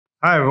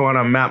Hi, everyone.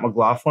 I'm Matt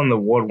McLaughlin, the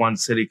Ward 1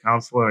 City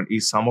Councilor in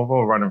East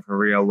Somerville, running for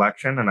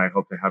re-election, and I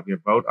hope to have your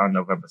vote on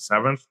November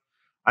 7th.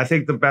 I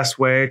think the best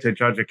way to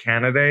judge a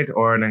candidate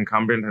or an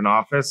incumbent in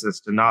office is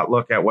to not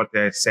look at what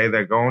they say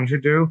they're going to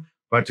do,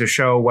 but to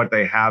show what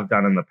they have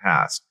done in the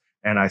past.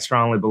 And I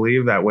strongly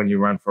believe that when you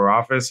run for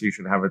office, you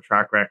should have a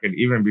track record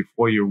even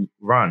before you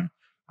run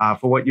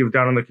for what you've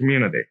done in the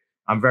community.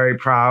 I'm very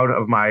proud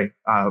of my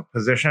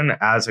position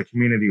as a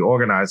community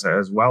organizer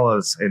as well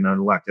as an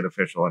elected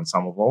official in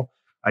Somerville.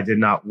 I did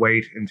not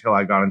wait until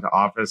I got into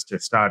office to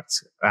start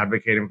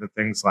advocating for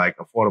things like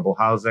affordable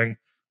housing,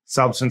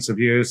 substance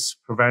abuse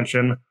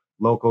prevention,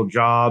 local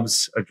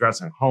jobs,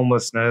 addressing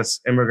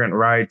homelessness, immigrant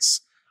rights.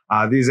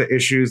 These are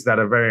issues that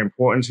are very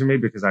important to me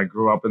because I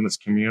grew up in this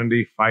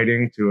community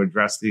fighting to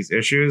address these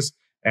issues.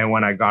 And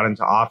when I got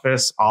into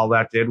office, all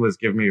that did was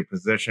give me a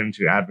position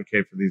to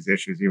advocate for these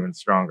issues even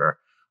stronger.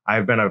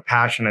 I've been a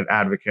passionate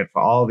advocate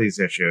for all these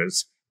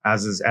issues,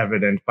 as is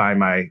evident by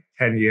my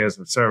 10 years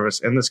of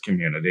service in this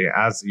community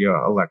as your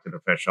elected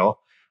official.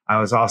 I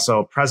was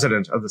also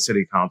president of the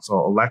city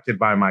council, elected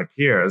by my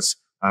peers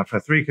for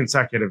 3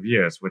 consecutive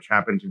years, which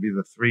happened to be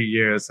the 3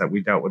 years that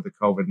we dealt with the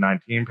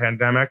COVID-19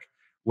 pandemic,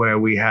 where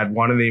we had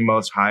one of the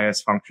most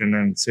highest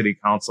functioning city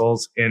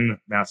councils in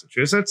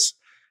Massachusetts.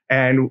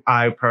 And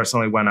I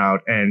personally went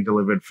out and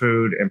delivered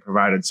food and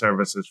provided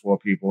services for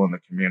people in the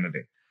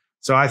community.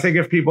 So I think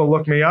if people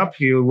look me up,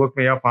 you look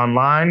me up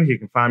online, you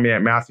can find me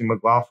at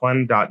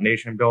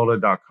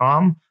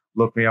matthewmclaughlin.nationbuilder.com.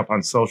 Look me up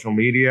on social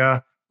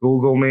media,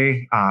 Google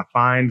me,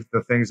 find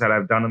the things that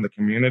I've done in the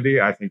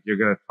community. I think you're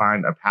going to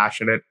find a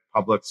passionate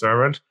public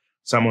servant,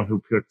 someone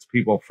who puts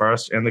people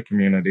first in the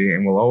community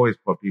and will always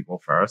put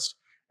people first.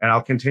 And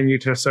I'll continue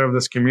to serve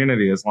this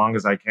community as long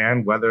as I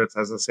can, whether it's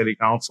as a city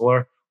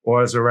councilor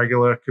or as a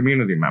regular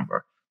community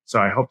member.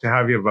 So I hope to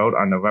have your vote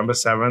on November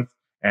 7th.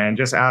 And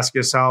just ask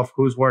yourself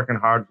who's working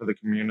hard for the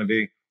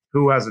community,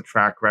 who has a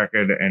track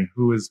record, and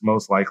who is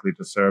most likely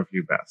to serve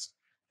you best.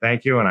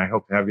 Thank you, and I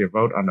hope to have your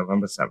vote on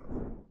November 7th.